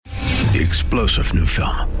The explosive new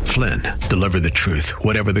film, Flynn, deliver the truth,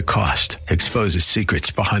 whatever the cost, exposes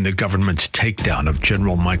secrets behind the government's takedown of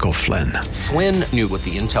General Michael Flynn. Flynn knew what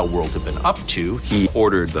the intel world had been up to. He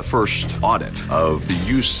ordered the first audit of the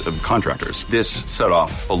use of contractors. This set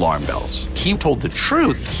off alarm bells. He told the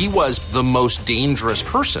truth. He was the most dangerous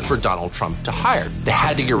person for Donald Trump to hire. They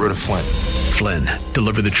had to get rid of Flynn. Flynn,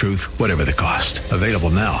 deliver the truth, whatever the cost. Available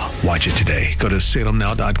now. Watch it today. Go to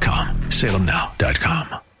salemnow.com.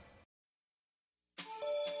 salemnow.com.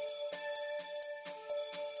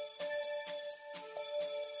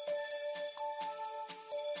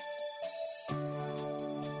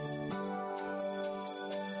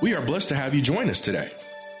 We are blessed to have you join us today.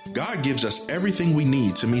 God gives us everything we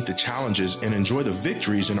need to meet the challenges and enjoy the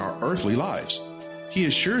victories in our earthly lives. He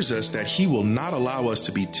assures us that He will not allow us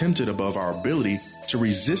to be tempted above our ability to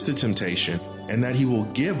resist the temptation, and that He will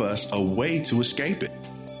give us a way to escape it.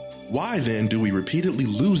 Why then do we repeatedly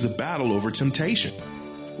lose the battle over temptation?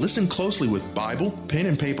 Listen closely with Bible, pen,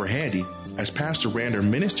 and paper handy as Pastor Rander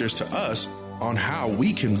ministers to us on how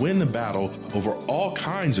we can win the battle over all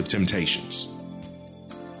kinds of temptations.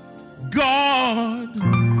 God,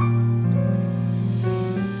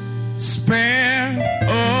 spare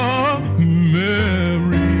America.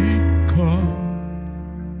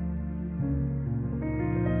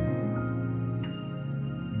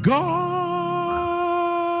 God,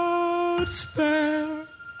 spare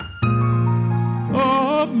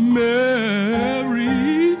America.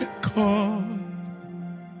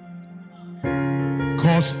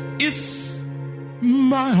 'Cause it's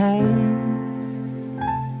my home.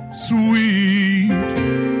 Sweet,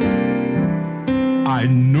 I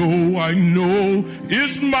know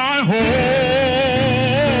it's my home.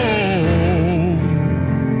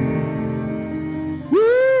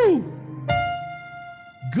 Woo!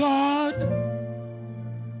 God,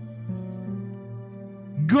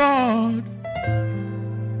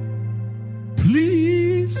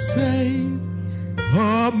 please save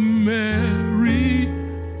America.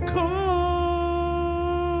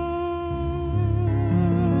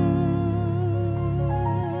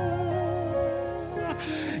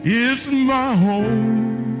 It's my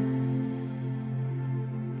home,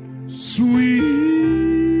 sweet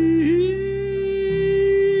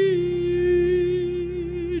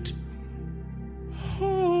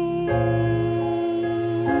home.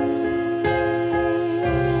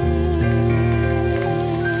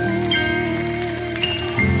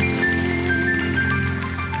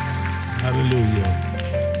 Hallelujah.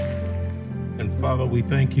 And Father, we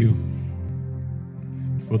thank you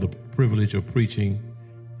for the privilege of preaching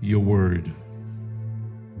your word.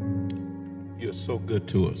 You're so good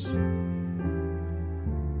to us.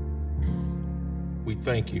 We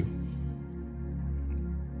thank you.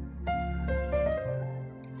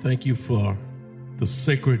 Thank you for the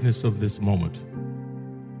sacredness of this moment.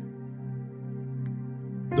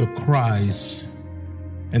 The cries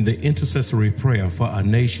and the intercessory prayer for our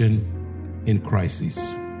nation in crisis.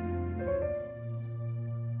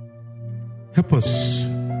 Help us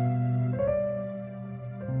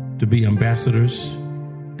to be ambassadors,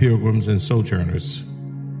 pilgrims, and sojourners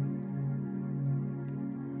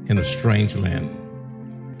in a strange land.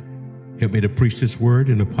 Help me to preach this word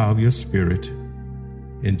in the power of your Spirit.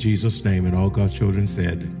 In Jesus' name, and all God's children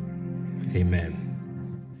said, amen.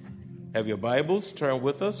 Have your Bibles, turn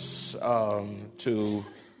with us to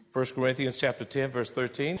 1 Corinthians chapter 10, verse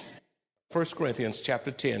 13. 1 Corinthians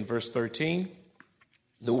chapter 10, verse 13.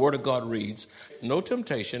 The Word of God reads, "No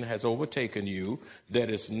temptation has overtaken you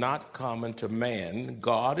that is not common to man.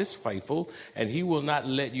 God is faithful, and He will not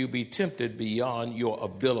let you be tempted beyond your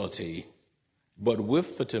ability. But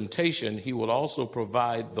with the temptation, He will also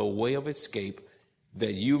provide the way of escape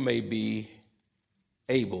that you may be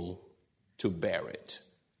able to bear it."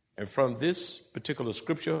 And from this particular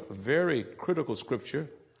scripture, a very critical scripture,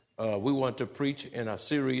 we want to preach in a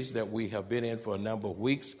series that we have been in for a number of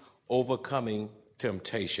weeks, Overcoming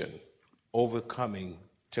Temptation. Overcoming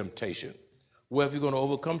temptation. Well, if you're going to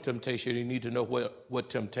overcome temptation, you need to know what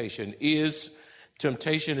temptation is.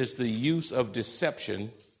 Temptation is the use of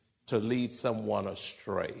deception to lead someone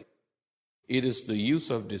astray. It is the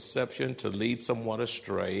use of deception to lead someone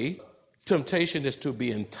astray. Temptation is to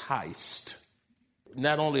be enticed.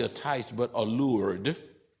 Not only enticed, but allured.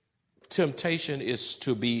 Temptation is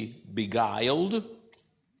to be beguiled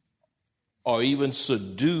or even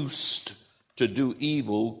seduced to do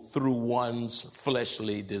evil through one's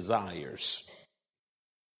fleshly desires.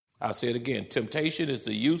 I'll say it again. Temptation is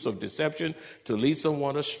the use of deception to lead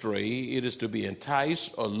someone astray. It is to be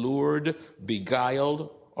enticed, allured,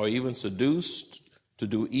 beguiled, or even seduced to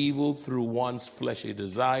do evil through one's fleshly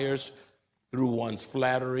desires. through one's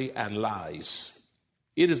flattery and lies.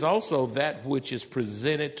 It is also that which is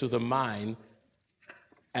presented to the mind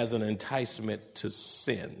as an enticement to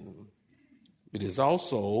sin. It is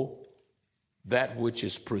also that which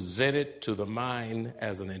is presented to the mind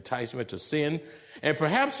as an enticement to sin. And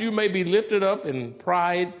perhaps you may be lifted up in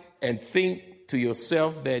pride and think to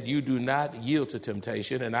yourself that you do not yield to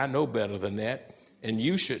temptation, and I know better than that, and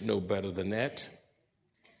you should know better than that.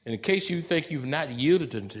 In case you think you've not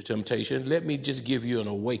yielded to temptation, let me just give you an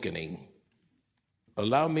awakening.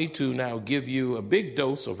 Allow me to now give you a big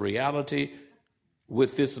dose of reality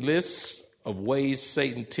with this list of ways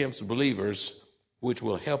Satan tempts believers, which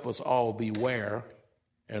will help us all beware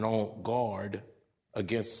and on guard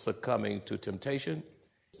against succumbing to temptation.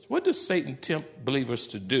 What does Satan tempt believers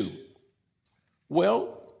to do?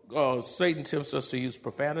 Well, Satan tempts us to use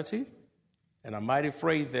profanity, and I'm mighty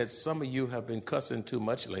afraid that some of you have been cussing too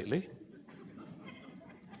much lately.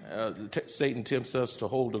 Satan tempts us to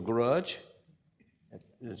hold a grudge.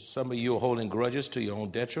 Some of you are holding grudges to your own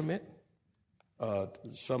detriment.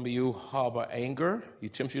 Some of you harbor anger. He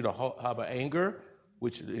tempts you to harbor anger,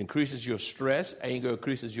 which increases your stress. Anger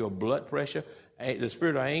increases your blood pressure. The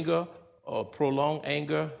spirit of anger, or prolonged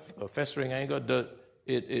anger, or festering anger,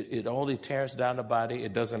 it only tears down the body.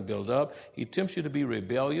 It doesn't build up. He tempts you to be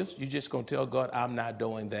rebellious. You're just going to tell God, I'm not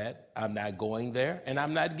doing that. I'm not going there, and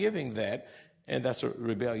I'm not giving that. And that's a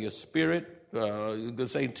rebellious spirit.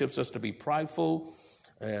 Satan tempts us to be prideful.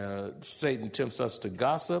 Satan tempts us to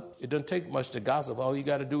gossip. It doesn't take much to gossip. All you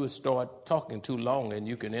got to do is start talking too long, and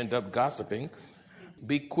you can end up gossiping.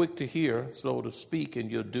 Be quick to hear, slow to speak,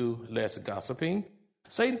 and you'll do less gossiping.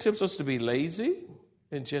 Satan tempts us to be lazy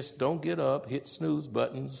and just don't get up, hit snooze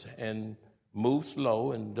buttons, and move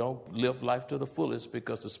slow, and don't live life to the fullest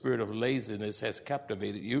because the spirit of laziness has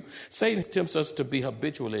captivated you. Satan tempts us to be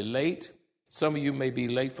habitually late. Some of you may be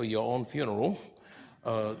late for your own funeral.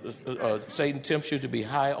 Satan tempts you to be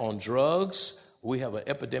high on drugs. We have an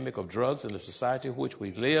epidemic of drugs in the society in which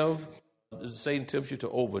we live. Satan tempts you to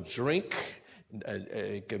overdrink.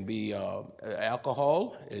 It can be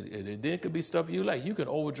alcohol. It could be stuff you like. You can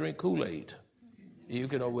overdrink Kool-Aid. You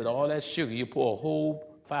can, with all that sugar, you pour a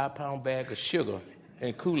whole 5-pound bag of sugar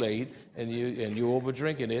in Kool-Aid, and you're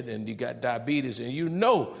overdrinking it, and you got diabetes, and you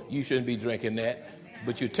know you shouldn't be drinking that,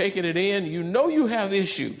 but you're taking it in. You know you have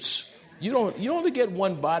issues. You only get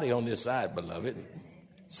one body on this side, beloved.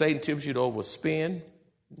 Satan tempts you to overspend.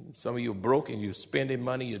 Some of you are broke and you're spending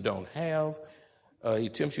money you don't have. He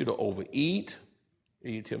tempts you to overeat.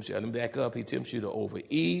 He tempts you to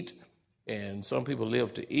overeat. And some people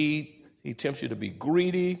live to eat. He tempts you to be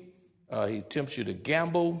greedy. He tempts you to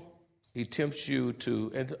gamble. He tempts you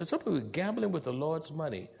to, and some people are gambling with the Lord's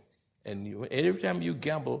money. And every time you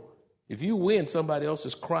gamble, if you win, somebody else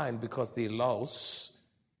is crying because they lost.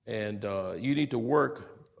 And you need to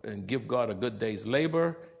work and give God a good day's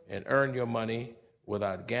labor and earn your money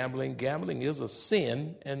without gambling. Gambling is a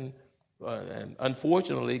sin, and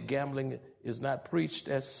unfortunately, gambling is not preached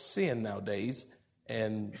as sin nowadays,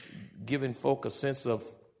 and giving folk a sense of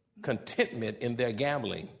contentment in their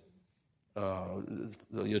gambling.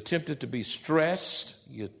 You're tempted to be stressed.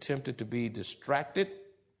 You're tempted to be distracted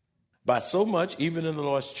by so much, even in the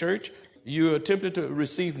Lord's church. You're tempted to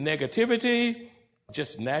receive negativity,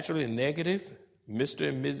 just naturally negative. Mr.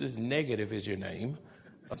 and Mrs. Negative is your name.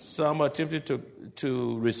 Some are tempted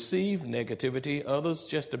to receive negativity, others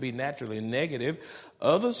just to be naturally negative.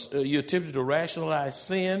 Others, you're tempted to rationalize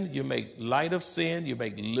sin. You make light of sin. You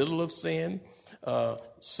make little of sin.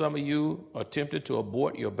 Some of you are tempted to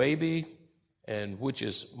abort your baby, and which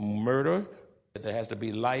is murder. There has to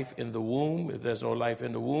be life in the womb. If there's no life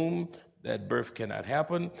in the womb, that birth cannot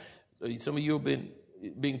happen. Some of you have been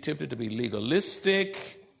being tempted to be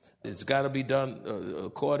legalistic. It's got to be done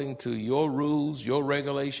according to your rules, your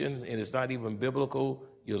regulation, and it's not even biblical.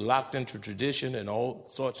 You're locked into tradition and all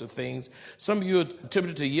sorts of things. Some of you are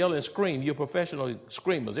tempted to yell and scream. You're professional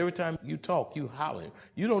screamers. Every time you talk, you hollering.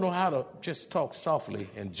 You don't know how to just talk softly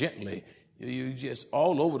and gently. You just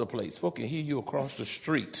all over the place. Folk can hear you across the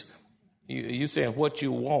street. You're saying what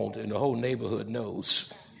you want, and the whole neighborhood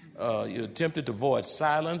knows. You're tempted to avoid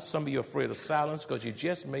silence. Some of you are afraid of silence because you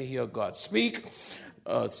just may hear God speak.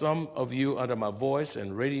 Some of you under my voice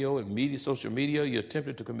and radio and media, social media, you're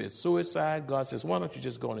tempted to commit suicide. God says, why don't you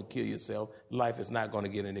just go on and kill yourself? Life is not going to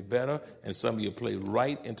get any better. And some of you play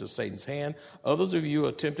right into Satan's hand. Others of you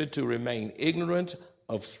are tempted to remain ignorant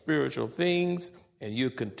of spiritual things, and you're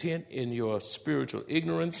content in your spiritual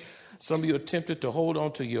ignorance. Some of you are tempted to hold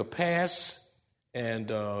on to your past and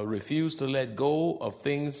refuse to let go of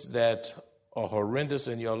things that are horrendous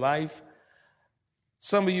in your life.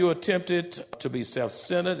 Some of you are tempted to be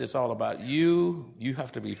self-centered. It's all about you. You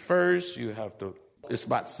have to be first. It's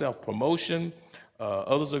about self-promotion.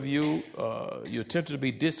 Others of you, you're tempted to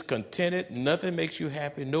be discontented. Nothing makes you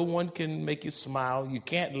happy. No one can make you smile. You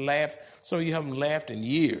can't laugh. Some of you haven't laughed in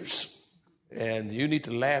years, and you need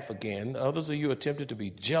to laugh again. Others of you are tempted to be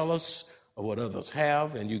jealous of what others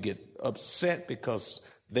have, and you get upset because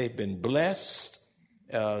they've been blessed.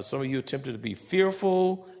 Some of you are tempted to be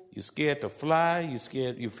fearful. You're scared to fly.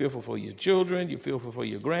 You're fearful for your children. You're fearful for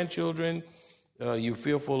your grandchildren. You're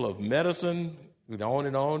fearful of medicine. On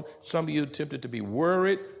and on. Some of you are tempted to be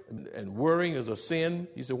worried, and worrying is a sin.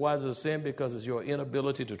 You say, why is it a sin? Because it's your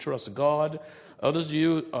inability to trust God. Others of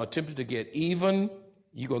you are tempted to get even.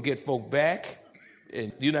 You're going to get folk back,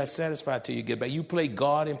 and you're not satisfied till you get back. You play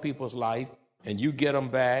God in people's life, and you get them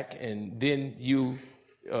back, and then you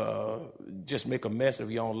just make a mess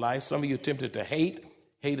of your own life. Some of you are tempted to hate.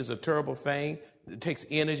 Hate is a terrible thing. It takes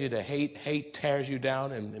energy to hate. Hate tears you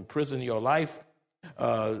down and imprisons your life.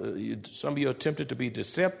 Some of you are tempted to be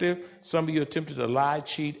deceptive. Some of you are tempted to lie,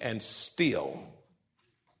 cheat, and steal.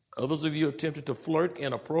 Others of you are tempted to flirt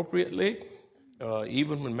inappropriately.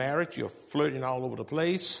 Even when married, you're flirting all over the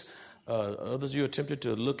place. Others of you are tempted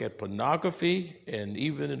to look at pornography, and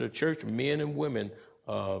even in the church, men and women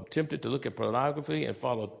tempted to look at pornography and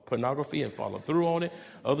follow through on it.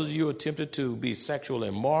 Others of you are tempted to be sexual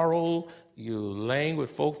immoral. You're laying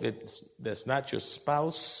with folk that's not your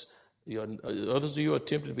spouse. Others of you are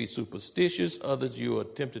tempted to be superstitious. Others of you are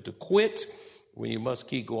tempted to quit when you must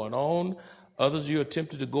keep going on. Others of you are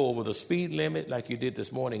tempted to go over the speed limit like you did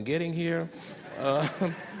this morning getting here.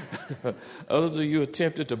 Others of you are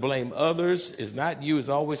tempted to blame others. It's not you. It's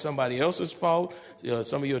always somebody else's fault.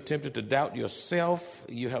 Some of you are tempted to doubt yourself.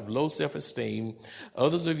 You have low self-esteem.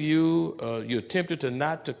 Others of you, you're tempted to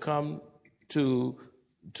not to come to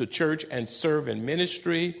church and serve in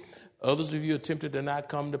ministry. Others of you are tempted to not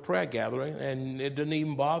come to prayer gathering, and it doesn't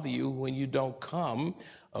even bother you when you don't come.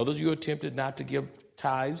 Others of you are tempted not to give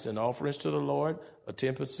tithes and offerings to the Lord,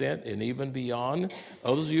 10% and even beyond.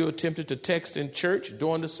 Others of you are tempted to text in church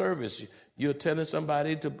during the service. You're telling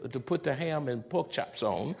somebody to put the ham and pork chops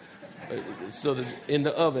on so that in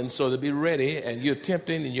the oven so to be ready, and you're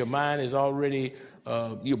tempting, and your mind is already,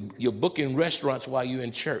 you're booking restaurants while you're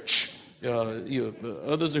in church.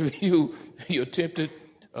 Others of you, you're tempted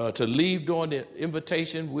to leave during the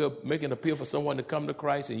invitation. We're making an appeal for someone to come to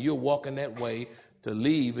Christ, and you're walking that way to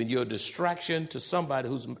leave, and you're a distraction to somebody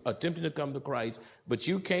who's attempting to come to Christ, but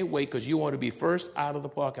you can't wait because you want to be first out of the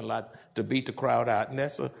parking lot to beat the crowd out, and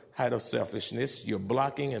that's a height of selfishness. You're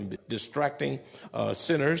blocking and distracting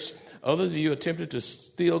sinners. Others of you are tempted to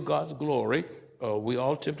steal God's glory. We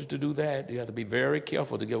all tempted to do that. You have to be very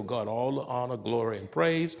careful to give God all the honor, glory, and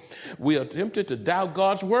praise. We are tempted to doubt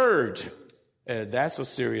God's word. That's a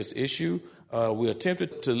serious issue. We are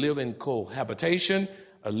tempted to live in cohabitation.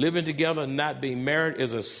 Living together and not being married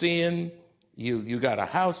is a sin. You got a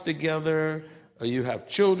house together. You have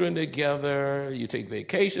children together. You take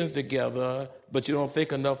vacations together, but you don't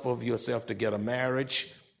think enough of yourself to get a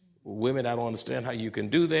marriage. Women, I don't understand how you can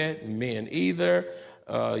do that. Men either.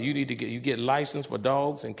 You get licensed for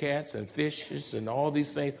dogs and cats and fishes and all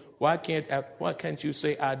these things. Why can't you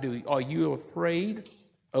say I do? Are you afraid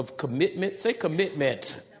of commitment? Say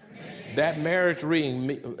commitment. That marriage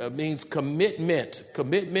ring means commitment.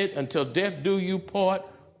 Commitment until death do you part,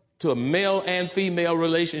 to a male and female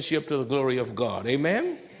relationship to the glory of God.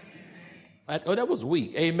 Amen? That was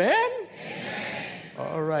weak. Amen? Amen.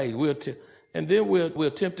 All right. And then we're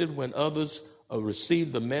tempted when others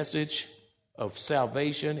receive the message of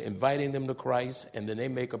salvation, inviting them to Christ, and then they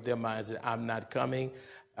make up their minds that I'm not coming.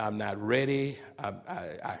 I'm not ready.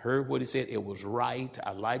 I heard what he said. It was right.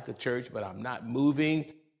 I like the church, but I'm not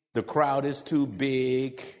moving. The crowd is too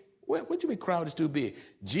big. What do you mean crowd is too big?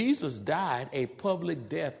 Jesus died a public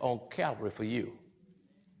death on Calvary for you.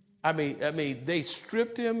 I mean, they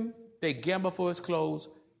stripped him. They gambled for his clothes.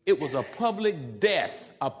 It was a public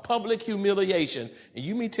death, a public humiliation. And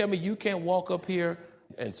you mean tell me you can't walk up here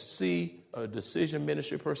and see a decision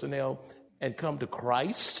ministry personnel and come to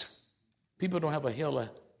Christ? People don't have a hell of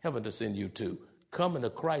heaven to send you to. Coming to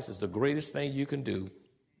Christ is the greatest thing you can do.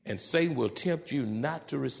 And Satan will tempt you not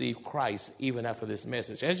to receive Christ even after this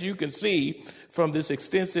message. As you can see from this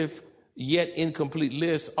extensive yet incomplete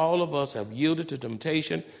list, all of us have yielded to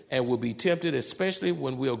temptation and will be tempted, especially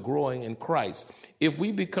when we are growing in Christ. If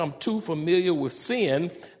we become too familiar with sin,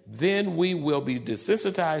 then we will be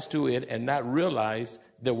desensitized to it and not realize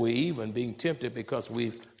that we're even being tempted because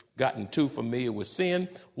we've gotten too familiar with sin.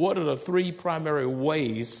 What are the three primary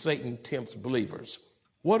ways Satan tempts believers?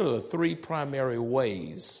 What are the three primary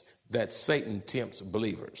ways that Satan tempts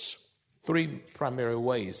believers. Three primary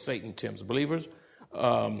ways Satan tempts believers.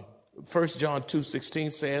 1 John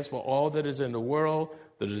 2:16 says, for all that is in the world,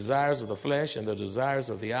 the desires of the flesh and the desires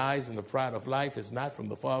of the eyes and the pride of life is not from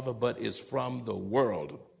the Father, but is from the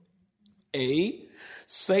world.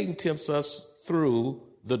 Satan tempts us through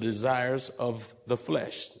the desires of the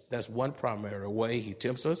flesh. That's one primary way he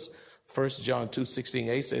tempts us. 1 John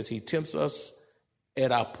 2:16a says he tempts us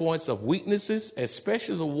at our points of weaknesses,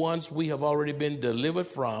 especially the ones we have already been delivered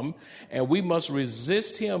from, and we must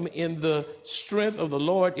resist him in the strength of the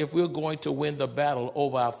Lord if we're going to win the battle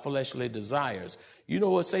over our fleshly desires. You know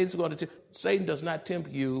what Satan's going to do? Satan does not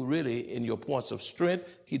tempt you really in your points of strength.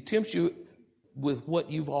 He tempts you with what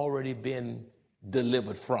you've already been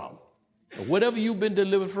delivered from. Whatever you've been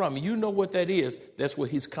delivered from, you know what that is. That's where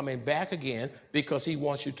he's coming back again, because he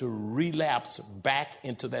wants you to relapse back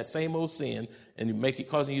into that same old sin and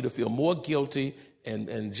causing you to feel more guilty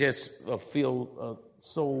and just feel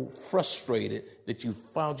so frustrated that you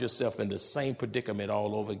found yourself in the same predicament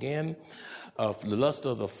all over again. The lust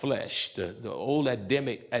of the flesh, the old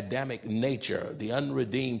Adamic nature, the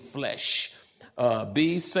unredeemed flesh.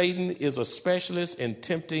 Satan is a specialist in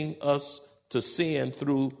tempting us to sin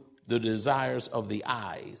through the desires of the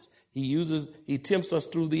eyes. He tempts us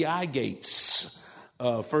through the eye gates.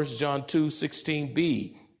 1 John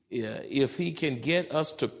 2:16b. If he can get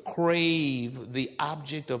us to crave the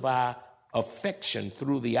object of our affection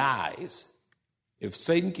through the eyes, if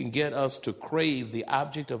Satan can get us to crave the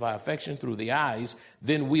object of our affection through the eyes,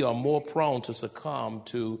 then we are more prone to succumb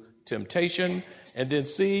to temptation. And then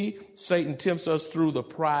C, Satan tempts us through the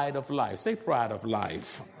pride of life. Say pride of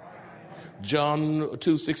life. John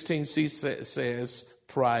 2:16c says,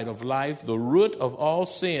 pride of life. The root of all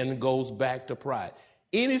sin goes back to pride.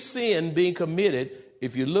 Any sin being committed,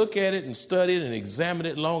 if you look at it and study it and examine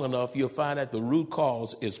it long enough, you'll find that the root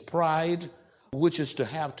cause is pride, which is to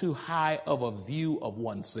have too high of a view of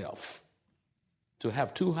oneself. To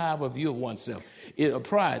have too high of a view of oneself.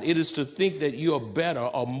 Pride, it is to think that you are better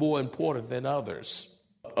or more important than others.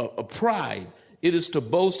 Pride, it is to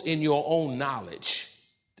boast in your own knowledge,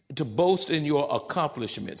 to boast in your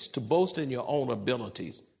accomplishments, to boast in your own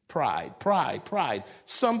abilities. Pride.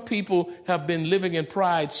 Some people have been living in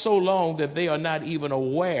pride so long that they are not even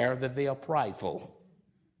aware that they are prideful.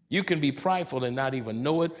 You can be prideful and not even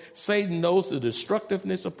know it. Satan knows the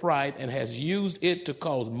destructiveness of pride and has used it to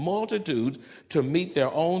cause multitudes to meet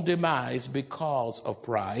their own demise because of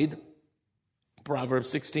pride.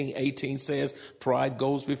 Proverbs 16:18 says, pride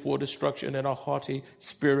goes before destruction and a haughty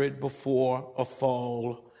spirit before a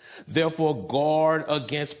fall. Therefore, guard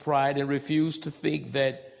against pride and refuse to think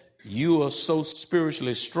that you are so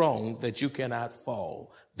spiritually strong that you cannot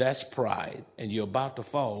fall. That's pride, and you're about to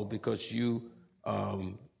fall because you are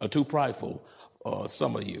too prideful,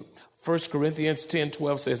 some of you. 1 Corinthians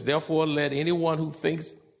 10:12 says, therefore, let anyone who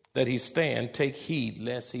thinks that he stand take heed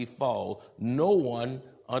lest he fall. No one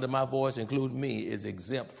under my voice, including me, is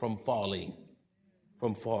exempt from falling.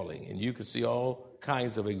 And you can see all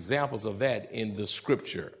kinds of examples of that in the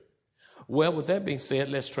scripture. Well, with that being said,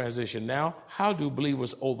 let's transition now. How do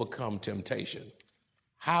believers overcome temptation?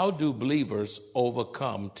 How do believers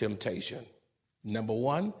overcome temptation? Number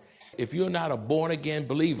one, if you're not a born-again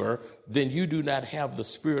believer, then you do not have the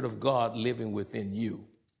Spirit of God living within you.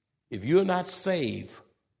 If you're not saved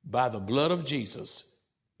by the blood of Jesus,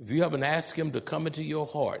 if you haven't asked him to come into your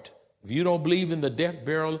heart, if you don't believe in the death,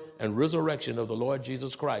 burial, and resurrection of the Lord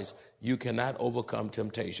Jesus Christ, you cannot overcome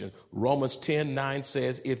temptation. Romans 10:9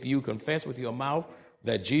 says, if you confess with your mouth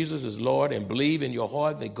that Jesus is Lord and believe in your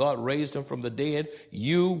heart that God raised him from the dead,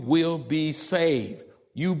 you will be saved.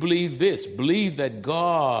 You believe this. Believe that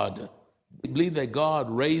God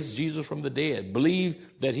raised Jesus from the dead.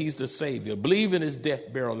 Believe that he's the Savior. Believe in his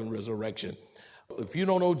death, burial, and resurrection. If you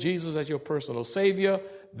don't know Jesus as your personal Savior,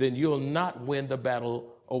 then you'll not win the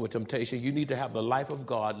battle over temptation. You need to have the life of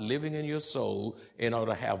God living in your soul in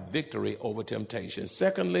order to have victory over temptation.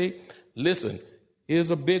 Secondly, listen,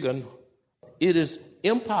 here's a big one. It is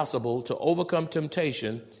impossible to overcome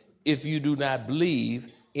temptation if you do not believe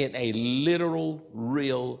in a literal,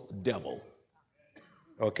 real devil.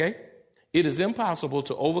 Okay? It is impossible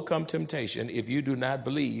to overcome temptation if you do not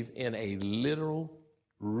believe in a literal,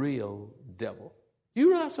 real devil. You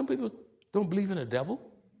realize some people don't believe in a devil?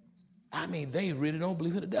 I mean, they really don't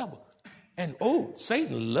believe in the devil. And,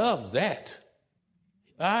 Satan loves that.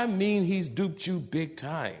 I mean, he's duped you big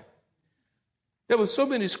time. There were so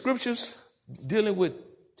many scriptures dealing with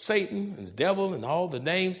Satan and the devil and all the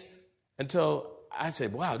names until I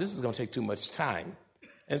said, wow, this is going to take too much time.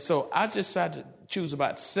 And so I just decided to choose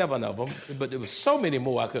about 7 of them, but there was so many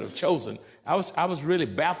more I could have chosen. I was really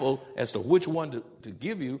baffled as to which one to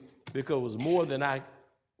give you because it was more than I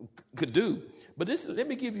could do. But let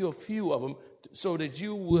me give you a few of them so that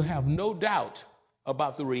you will have no doubt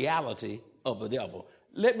about the reality of the devil.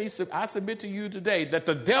 I submit to you today that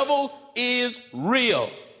the devil is real.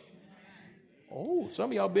 Oh,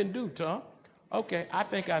 some of y'all been duped, huh? Okay, I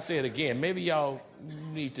think I say it again. Maybe y'all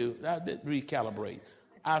need to recalibrate.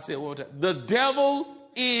 I said one more time. The devil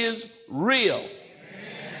is real.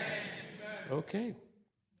 Okay.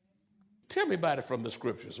 Tell me about it from the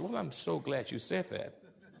scriptures. Well, I'm so glad you said that.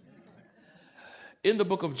 In the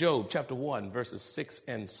book of Job, chapter 1, verses 6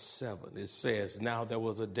 and 7, it says, "Now there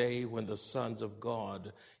was a day when the sons of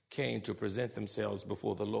God came to present themselves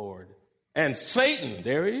before the Lord. And Satan,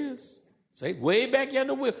 there he is, Satan, way back in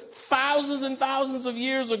the wheel, thousands and thousands of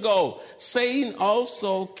years ago, Satan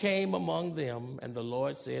also came among them, and the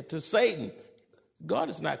Lord said to Satan,"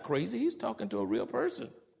 God is not crazy. He's talking to a real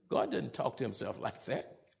person. God didn't talk to himself like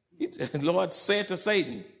that. The Lord said to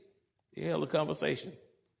Satan, he held a conversation.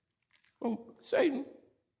 Satan,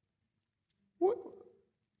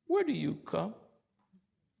 where do you come?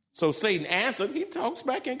 So Satan answered. He talks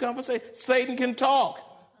back in conversation. Satan can talk.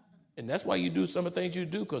 And that's why you do some of the things you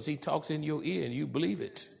do, because he talks in your ear and you believe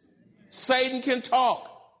it. Satan can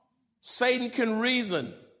talk. Satan can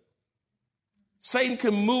reason. Satan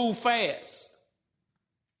can move fast.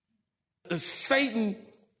 Satan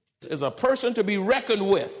is a person to be reckoned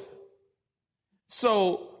with.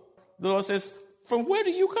 So the Lord says, "From where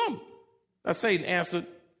do you come?" Now Satan answered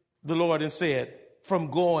the Lord and said, "From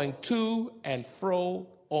going to and fro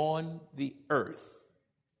on the earth,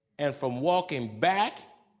 and from walking back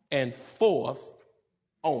and forth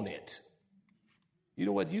on it." You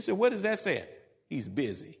know what? You said, what does that say? He's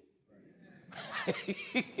busy.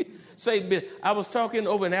 Satan, I was talking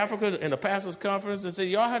over in Africa in a pastor's conference and said,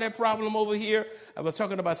 "Y'all have that problem over here?" I was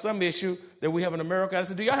talking about some issue that we have in America. I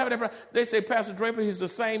said, "Do y'all have that problem?" They say, "Pastor Draper, he's the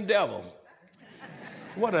same devil."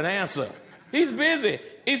 What an answer. He's busy.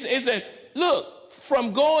 He said, "Look,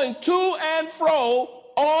 from going to and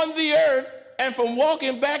fro on the earth and from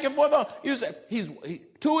walking back and forth on." You said he's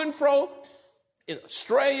to and fro in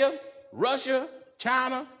Australia, Russia,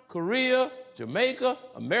 China, Korea, Jamaica,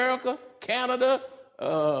 America, Canada,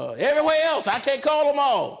 everywhere else. I can't call them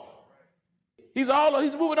all. He's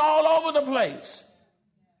moving all over the place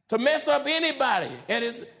to mess up anybody at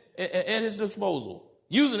his disposal,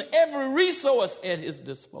 using every resource at his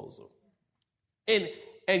disposal.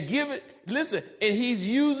 And give it, listen, and he's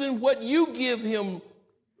using what you give him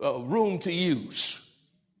room to use.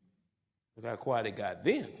 Look how quiet it got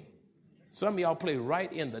then. Some of y'all play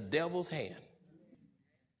right in the devil's hand.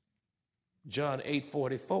 John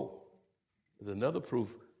 8:44 is another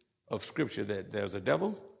proof of scripture that there's a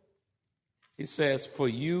devil. He says, "For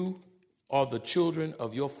you are the children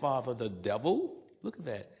of your father, the devil." Look at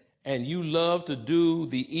that. "And you love to do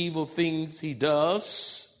the evil things he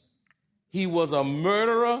does. He was a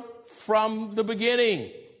murderer from the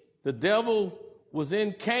beginning." The devil was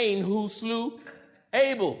in Cain, who slew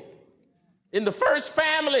Abel. In the first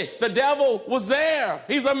family, the devil was there.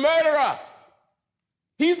 He's a murderer.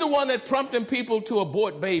 He's the one that prompted people to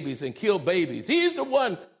abort babies and kill babies. He's the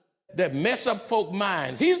one that mess up folk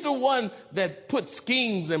minds. He's the one that put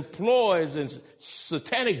schemes and ploys and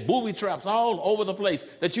satanic booby traps all over the place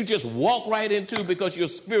that you just walk right into because you're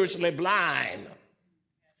spiritually blind.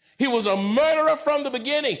 He was a murderer from the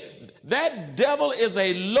beginning. That devil is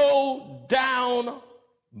a low-down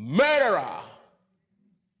murderer.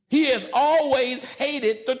 He has always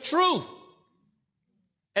hated the truth.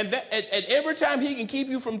 And every time he can keep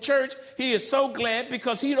you from church, he is so glad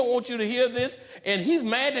because he don't want you to hear this. And he's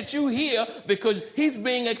mad that you hear because he's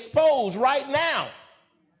being exposed right now.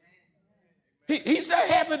 He's not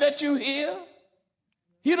happy that you hear.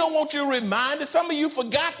 He don't want you reminded. Some of you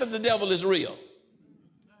forgot that the devil is real.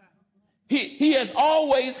 He has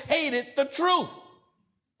always hated the truth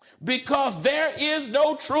because there is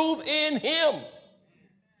no truth in him.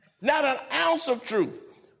 Not an ounce of truth.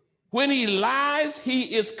 When he lies, he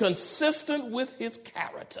is consistent with his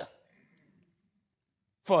character.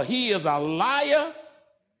 For he is a liar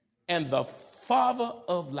and the father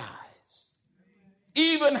of lies.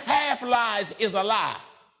 Even half lies is a lie.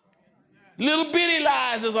 Little bitty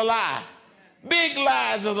lies is a lie. Big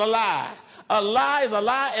lies is a lie. A lie is a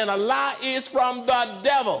lie, and a lie is from the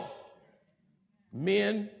devil.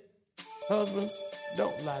 Men, husbands,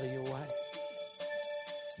 don't lie to your wife.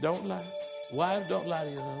 Don't lie. Wives, don't lie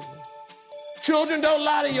to your husband. Children, don't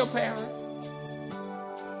lie to your parent.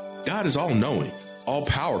 God is all-knowing,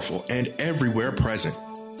 all-powerful, and everywhere present.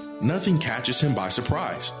 Nothing catches him by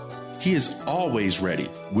surprise. He is always ready,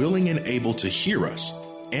 willing and able to hear us,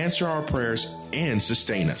 answer our prayers, and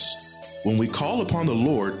sustain us. When we call upon the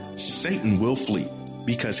Lord, Satan will flee,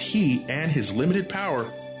 because he and his limited power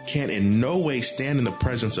can in no way stand in the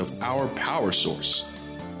presence of our power source.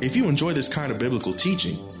 If you enjoy this kind of biblical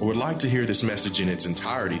teaching or would like to hear this message in its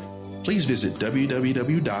entirety, please visit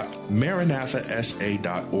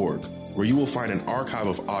www.maranathasa.org, where you will find an archive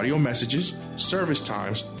of audio messages, service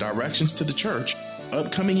times, directions to the church,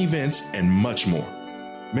 upcoming events, and much more.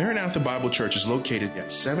 Maranatha Bible Church is located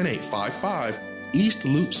at 7855 East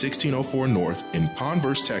Loop 1604 North in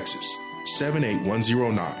Converse, Texas,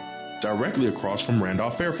 78109, directly across from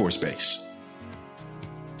Randolph Air Force Base.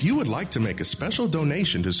 If you would like to make a special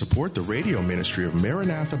donation to support the radio ministry of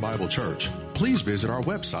Maranatha Bible Church, please visit our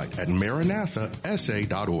website at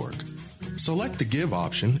maranathasa.org. Select the Give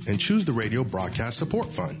option and choose the Radio Broadcast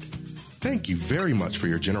Support Fund. Thank you very much for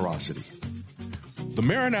your generosity. The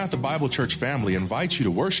Maranatha Bible Church family invites you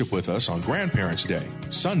to worship with us on Grandparents' Day,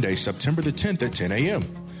 Sunday, September the 10th at 10 a.m.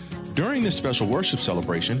 During this special worship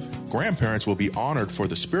celebration, grandparents will be honored for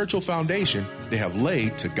the spiritual foundation they have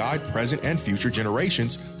laid to guide present and future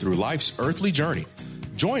generations through life's earthly journey.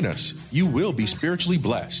 Join us. You will be spiritually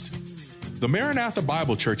blessed. The Maranatha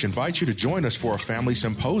Bible Church invites you to join us for a family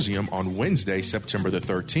symposium on Wednesday, September the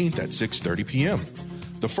 13th at 6:30 p.m.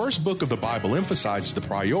 The first book of the Bible emphasizes the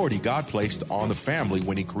priority God placed on the family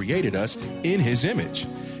when He created us in His image.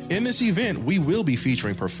 In this event, we will be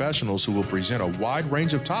featuring professionals who will present a wide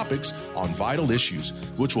range of topics on vital issues,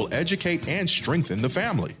 which will educate and strengthen the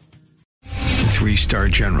family. 3-star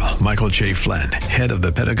General Michael J. Flynn, head of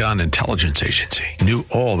the Pentagon Intelligence Agency, knew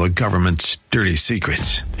all the government's dirty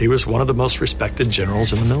secrets. He was one of the most respected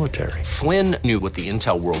generals in the military. Flynn knew what the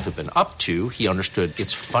intel world had been up to. He understood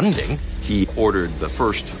its funding. He ordered the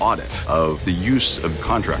first audit of the use of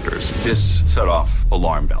contractors. This set off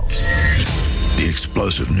alarm bells. The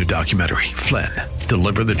explosive new documentary, Flynn,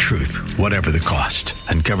 Deliver the Truth, Whatever the Cost,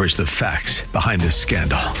 uncovers the facts behind this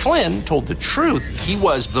scandal. Flynn told the truth. He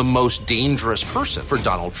was the most dangerous person for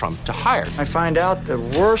Donald Trump to hire. I find out the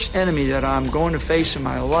worst enemy that I'm going to face in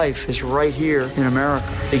my life is right here in America.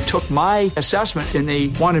 They took my assessment and they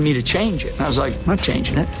wanted me to change it. And I was like, I'm not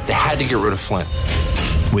changing it. They had to get rid of Flynn.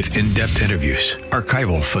 With in-depth interviews,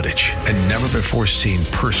 archival footage, and never-before-seen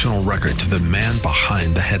personal records of the man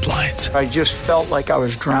behind the headlines. I just felt like I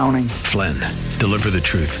was drowning. Flynn, Deliver the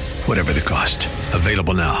Truth, Whatever the Cost.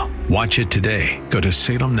 Available now. Watch it today. Go to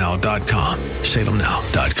salemnow.com.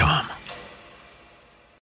 salemnow.com.